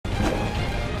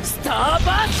スター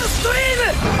バースストリー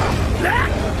ム。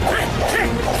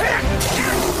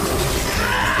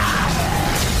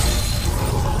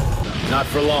 Not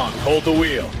for long. Hold the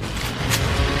wheel.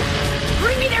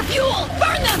 Bring me their fuel!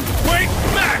 Burn them! Wait,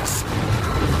 Max!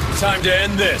 Time to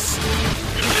end this.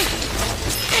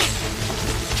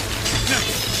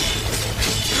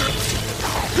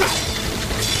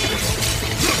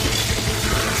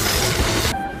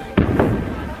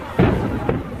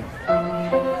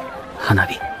 花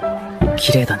火、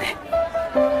綺麗だね。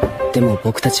でも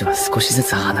僕たちは少しず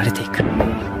つ離れていく。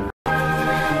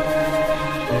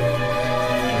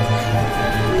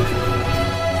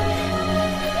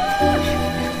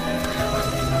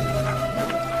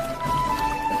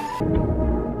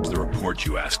The report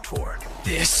you asked for.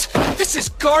 This is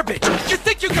garbage. You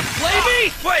think you can play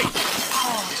me? Wait!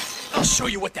 I'll show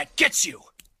you what that gets you.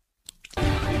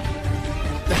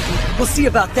 We'll see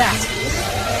about that.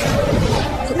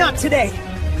 Not today.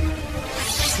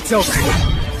 It's over.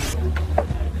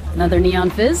 Another neon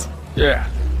fizz? Yeah.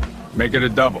 Make it a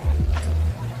double.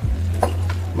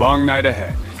 Long night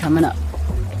ahead. Coming up.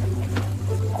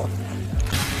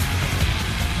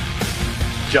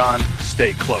 John,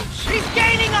 stay close. He's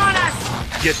gaining on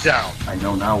us! Get down. I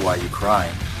know now why you cry,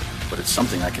 but it's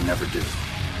something I can never do.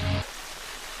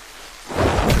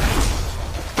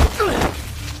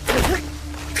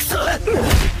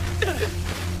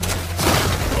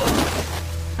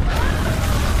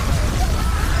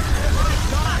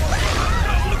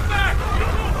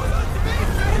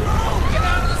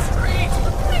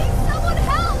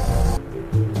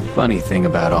 'Funny thing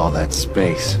about all that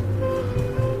space.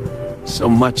 So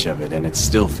much of it, and it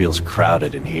still feels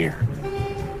crowded in here.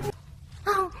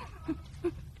 お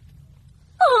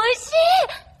いしい。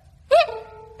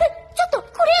ちょっとこ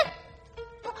れ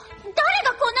誰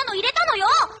がこんなの入れたのよ。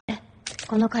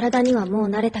この体にはもう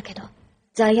慣れたけど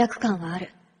罪悪感はあ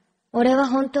る。俺は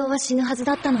本当は死ぬはず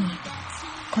だったのに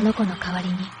この子の代わり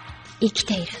に生き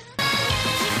ている。ひら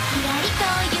りと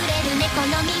揺れる猫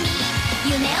の耳、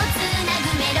夢をつな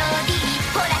ぐメロディー、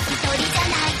ほら一人じゃ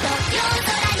ないと夜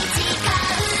空に誓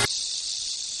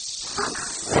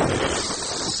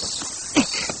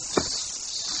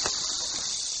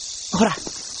う。ほら。あ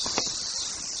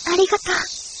りがと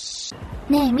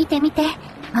う。ねえ見て見て、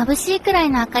眩しいくらい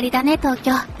の明かりだね東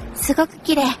京。すごく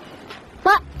綺麗。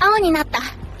わ、青になった。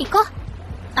行こう。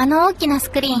あの大きな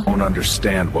スクリーン。 Won't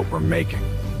understand what we're making.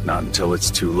 Not until it's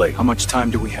too late. How much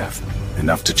time do we have?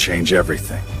 Enough to change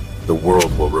everything. The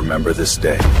world will remember this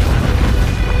day.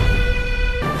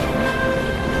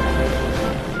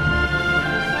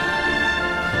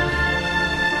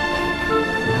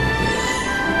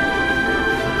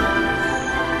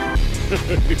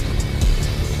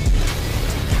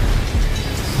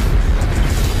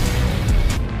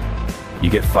 You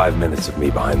get 5 minutes of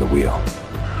me behind the wheel.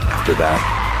 After that,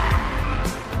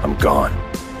 I'm gone.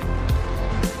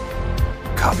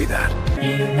 Copy that.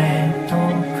 夢と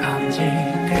感じて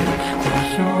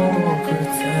星をく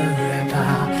つれば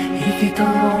息と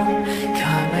鐘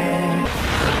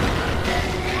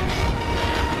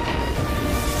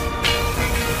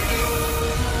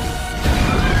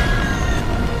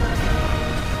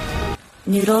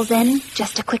Noodles in,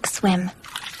 just a quick swim.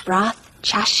 Broth,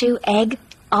 chashu, egg,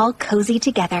 all cozy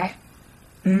together.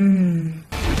 Mmm.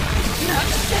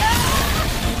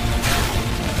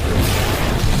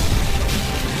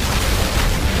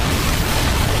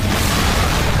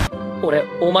 俺、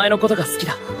お前のことが好き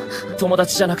だ。友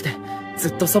達じゃなくて、ず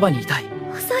っとそばにいたい。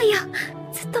遅いよ。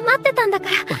ずっと待ってたんだか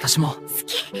ら。私も。好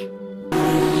き。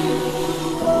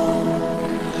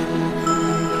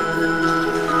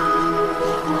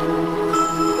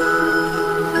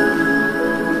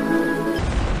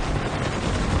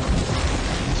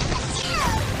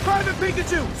Private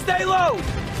Pikachu, stay low!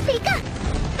 Pika!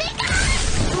 Pika!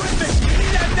 Terrific!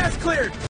 That's cleared!